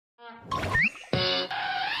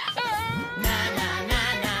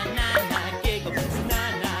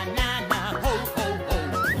Gigglebiz, ho, ho, ho.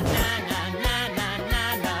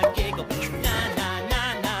 Gigglebiz,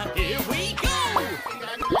 here we go.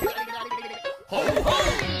 Ho, ho.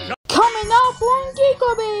 Coming up on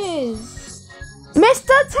Gigglebiz,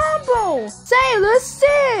 Mr. Tumble, Sailor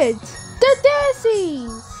Sid, the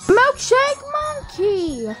Daisies, Milkshake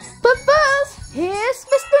Monkey. But first, here's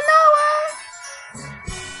Mr. Noah.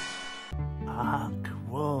 Ark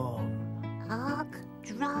warm, Ark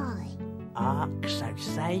dry. Ark so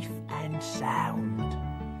safe and sound.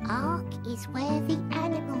 Ark is where the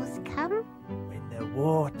animals come. When the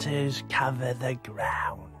waters cover the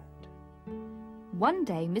ground. One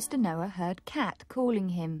day Mr. Noah heard Cat calling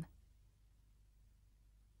him.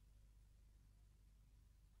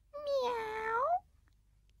 Meow.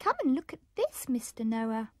 Come and look at this, Mr.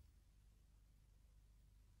 Noah.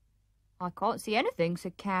 I can't see anything,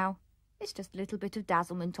 said Cow. It's just a little bit of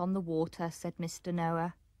dazzlement on the water, said Mr.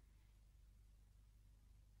 Noah.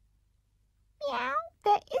 Meow.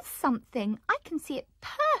 There is something. I can see it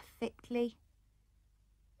perfectly.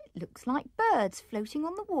 It looks like birds floating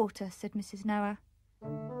on the water, said Mrs. Noah.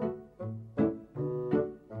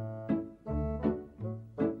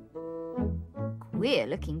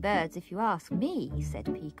 Queer-looking birds, if you ask me,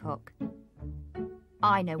 said Peacock.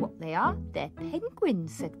 I know what they are. They're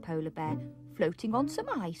penguins, said Polar Bear, floating on some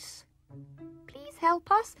ice. Please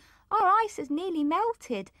help us. Our ice has nearly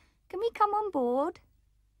melted. Can we come on board?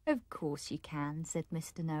 Of course you can, said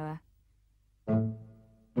Mr. Noah.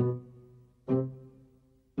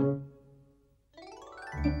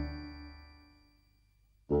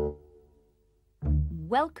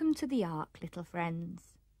 Welcome to the Ark, little friends.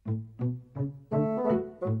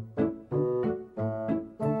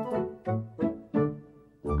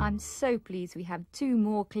 I'm so pleased we have 2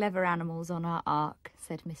 more clever animals on our Ark,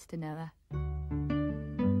 said Mr. Noah.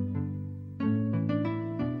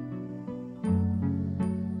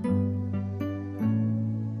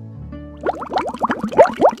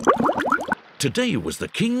 Today was the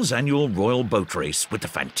King's annual Royal Boat Race with the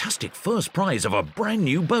fantastic first prize of a brand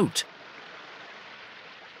new boat.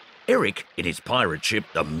 Eric, in his pirate ship,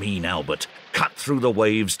 the Mean Albert, cut through the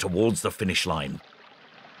waves towards the finish line.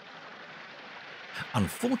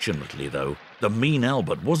 Unfortunately, though, the Mean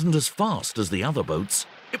Albert wasn't as fast as the other boats.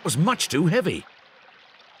 It was much too heavy.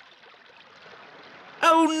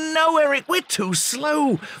 Oh no, Eric, we're too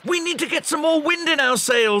slow. We need to get some more wind in our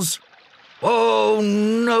sails. Oh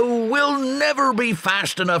no, we'll never be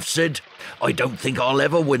fast enough, Sid. I don't think I'll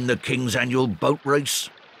ever win the King's annual boat race.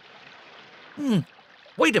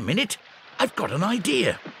 Wait a minute. I've got an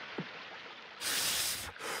idea.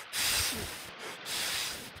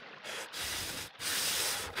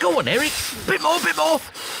 Go on, Eric. Bit more, bit more.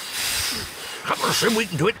 Come on, Sid, we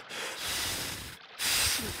can do it.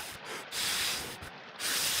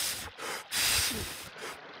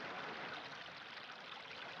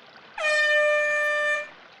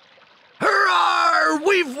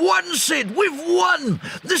 We've won, Sid! We've won!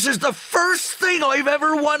 This is the first thing I've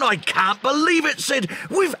ever won! I can't believe it, Sid!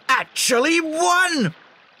 We've actually won!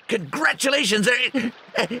 Congratulations, Eric!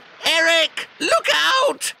 Eric, look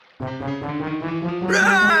out!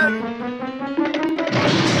 Run!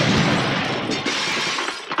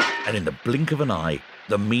 And in the blink of an eye,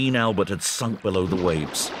 the Mean Albert had sunk below the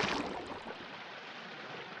waves.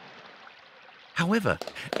 However,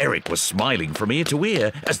 Eric was smiling from ear to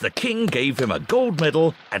ear as the King gave him a gold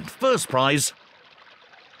medal and first prize,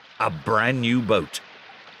 a brand new boat.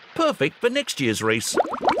 Perfect for next year's race.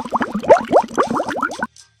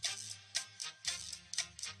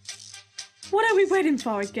 What are we waiting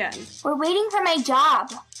for again? We're waiting for my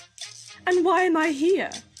job. And why am I here?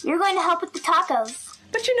 You're going to help with the tacos.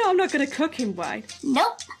 But you know I'm not going to cook him right.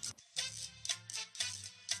 Nope.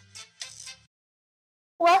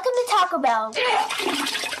 Welcome to Taco Bell.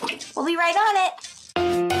 We'll be right on it.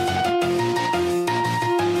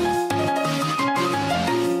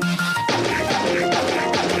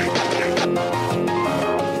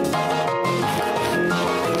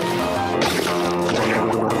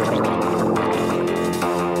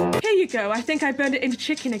 Here you go. I think I burned it into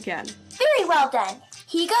chicken again. Very well done.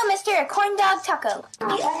 Here you go, Mr. A corn dog taco.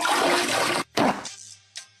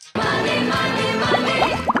 Money, money,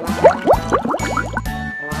 money.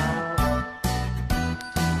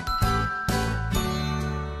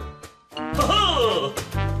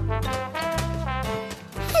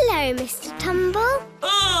 Hello, Mr. Tumble.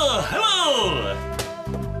 Oh, hello!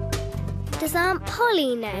 Does Aunt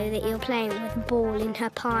Polly know that you're playing with a ball in her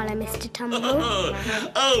parlour, Mr. Tumble?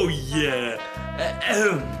 Oh, yeah.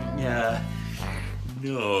 Yeah.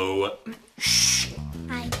 No. Shh.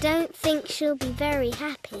 I don't think she'll be very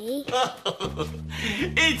happy.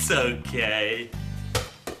 It's okay.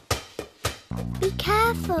 Be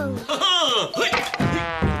careful. Oh.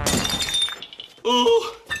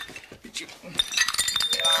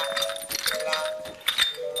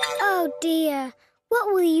 Oh dear.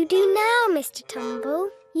 What will you do now, Mr. Tumble?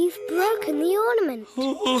 You've broken the ornament.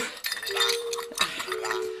 Oh.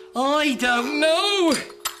 I don't know.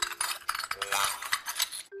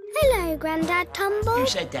 Hello, Grandad Tumble. Who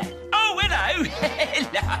said that? Oh, hello.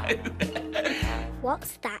 Hello.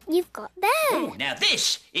 What's that you've got there? Oh, now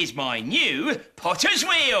this is my new potter's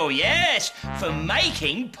wheel, yes, for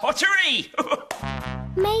making pottery.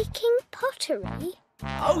 Making pottery?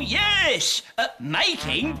 Oh, yes,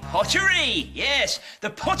 making pottery, yes.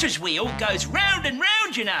 The potter's wheel goes round and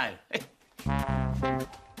round, you know.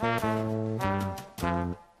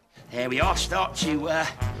 There we are, start to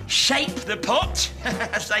shape the pot,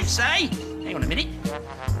 as they say. Hang on a minute,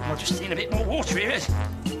 I'll just in a bit more water here.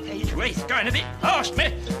 It's going a bit past me.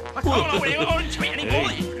 I can't hold on to it anymore.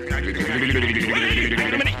 Hang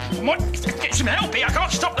on a minute, I might get some help here. I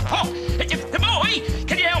can't stop the pot. The boy,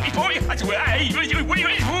 can you help me, boy?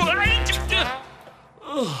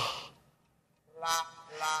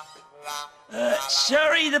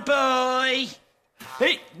 Sorry, the boy.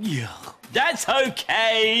 That's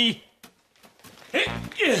okay.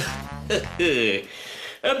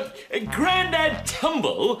 Grandad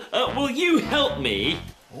Tumble, will you help me?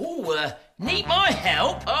 Oh, need my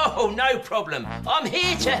help? Oh, no problem. I'm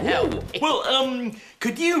here to help. Well,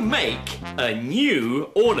 could you make a new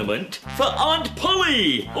ornament for Aunt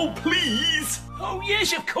Polly? Oh, please. Oh,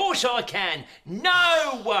 yes, of course I can.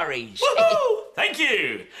 No worries. Woohoo! Thank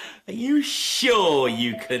you. Are you sure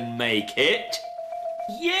you can make it?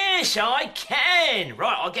 Yes, I can.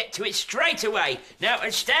 Right, I'll get to it straight away. Now,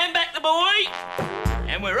 stand back, the boy.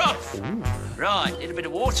 And we're off. Ooh. Right, a little bit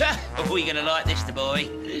of water. Oh, you're going to like this, the boy.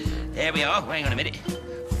 There we are. Hang on a minute.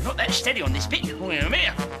 Not that steady on this bit. Hang on a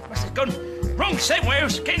minute. Must have gone wrong somewhere.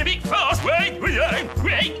 It's getting a bit fast. Wait,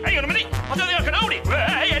 hang on a minute. I don't think I can hold it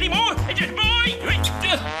anymore.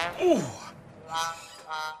 Ooh.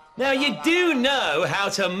 Now, you do know how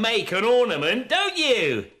to make an ornament, don't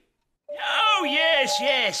you? Oh, yes.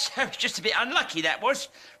 It's just a bit unlucky, that was.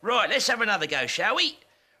 Right, let's have another go, shall we?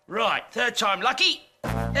 Right, third time lucky.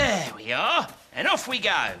 There we are. And off we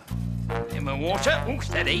go. In my water. Oh,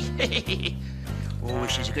 steady. Oh,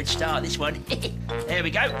 this is a good start, this one. There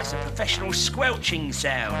we go. That's a professional squelching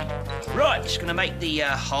sound. Right, just going to make the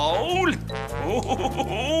hole.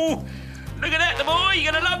 Oh, look at that, the boy.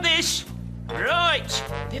 You're going to love this. Right,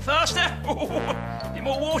 a bit faster. Oh, a bit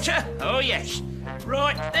more water. Oh, yes.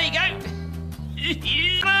 Right, there you go.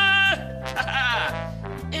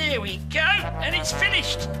 Here we go, and it's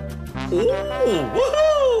finished. Oh,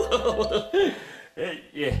 woohoo!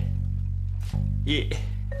 Yeah.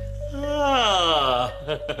 Ah,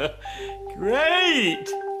 great.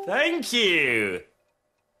 Thank you.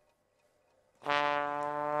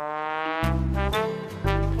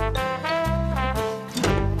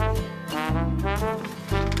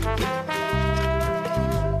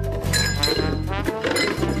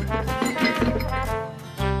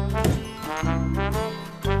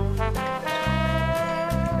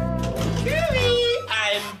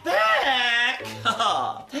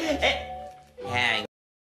 Hang.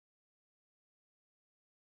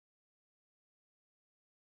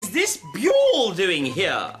 What's this Buell doing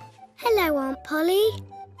here? Hello, Aunt Polly.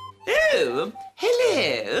 Oh,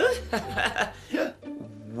 hello.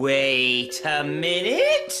 Wait a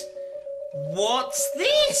minute. What's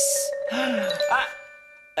this?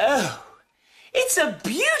 Oh, it's a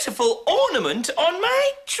beautiful ornament on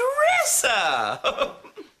my dresser.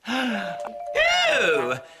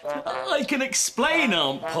 Oh, I can explain,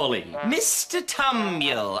 Aunt Polly. Mr.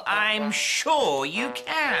 Tumble, I'm sure you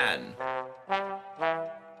can.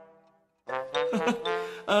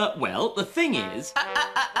 Well, the thing is...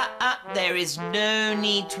 There is no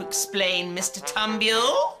need to explain, Mr.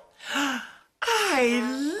 Tumble. I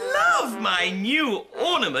love my new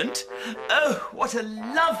ornament. Oh, what a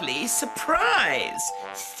lovely surprise.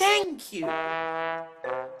 Thank you.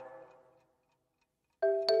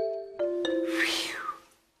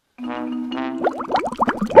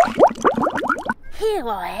 Here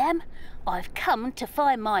I am. I've come to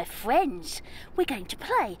find my friends. We're going to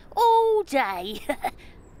play all day.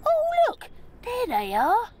 Oh, look, there they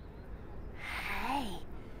are. Hey,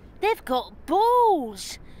 they've got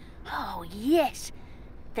balls. Oh, yes.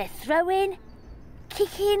 They're throwing,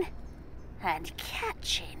 kicking and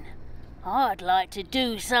catching. I'd like to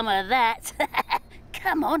do some of that.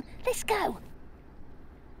 Come on, let's go.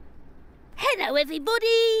 Hello, everybody.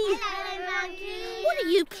 Hello, Monkey. What are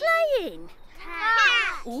you playing?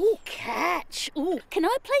 Catch. Oh, catch. Oh, can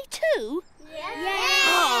I play too? Yes.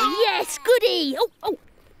 Oh, yes, goody. Oh.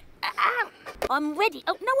 Ow. I'm ready.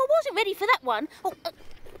 Oh, no, I wasn't ready for that one.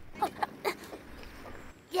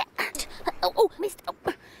 Yeah. Missed.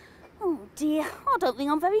 Oh, dear. I don't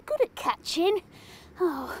think I'm very good at catching.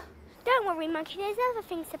 Oh. Don't worry, Monkey. There's other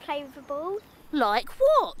things to play with the ball. Like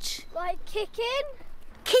what? Like kicking.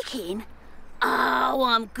 Kicking? Oh,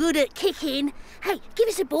 I'm good at kicking. Hey, give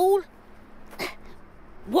us a ball.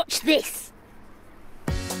 Watch this.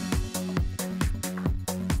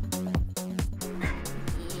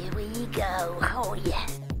 Here we go. Oh,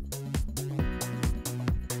 yes.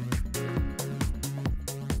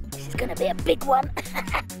 This is going to be a big one.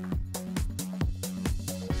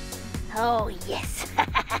 Oh, yes.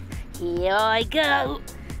 Here I go.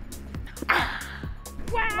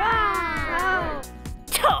 Wow!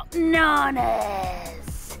 Top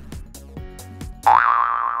nanas!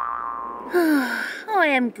 I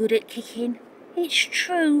am good at kicking, it's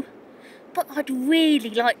true. But I'd really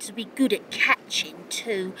like to be good at catching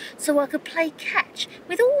too, so I could play catch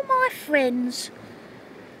with all my friends.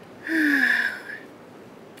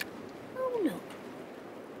 Oh look,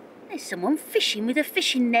 there's someone fishing with a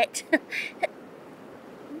fishing net.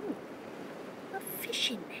 Ooh, a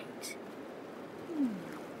fishing net.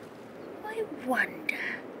 I wonder.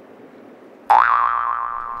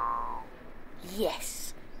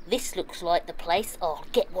 Yes, this looks like the place I'll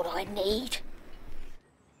get what I need.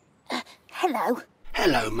 Hello.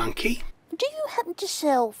 Hello, Monkey. Do you happen to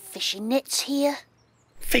sell fishing nets here?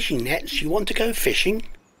 Fishing nets? You want to go fishing?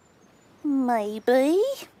 Maybe.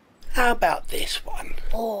 How about this one?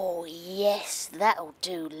 Oh, yes, that'll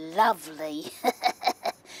do lovely.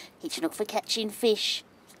 It's not for catching fish.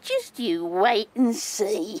 Just you wait and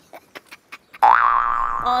see.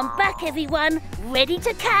 I'm back, everyone, ready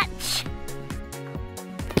to catch.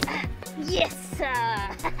 Yes, sir.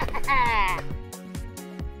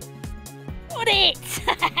 Got it.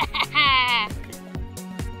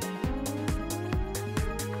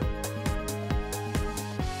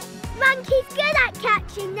 Monkey's good at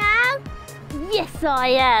catching now. Yes, I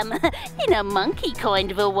am. In a monkey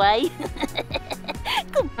kind of a way.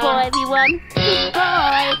 Goodbye, everyone.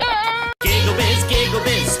 Goodbye. Gigglebiz,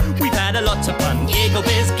 Gigglebiz, we've had a lot of fun.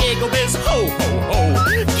 Gigglebiz, Gigglebiz, ho, ho, ho.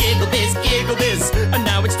 Gigglebiz, Gigglebiz, and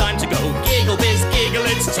now it's time to go. Gigglebiz, Giggle,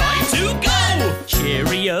 it's time to go.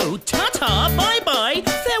 Cheerio, ta-ta, bye-bye,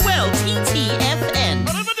 farewell, TTFN.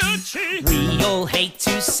 We all hate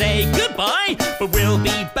to say goodbye, but we'll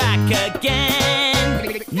be back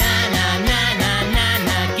again. Na, na, na, na, na,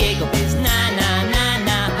 na, Gigglebiz, na, na, na,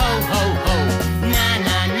 na, ho, ho, ho. Na,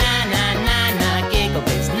 na, na, na, na, na,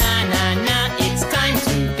 Gigglebiz, na, na, na, it's time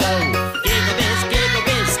to go. Gigglebiz,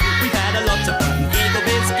 Gigglebiz, we've had a lot of fun.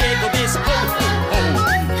 Gigglebiz, Gigglebiz, ho, ho, ho.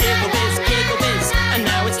 Gigglebiz, Gigglebiz, and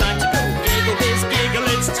now it's time to go. Gigglebiz, Giggle,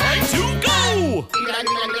 it's time to go.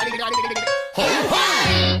 Ho, ho!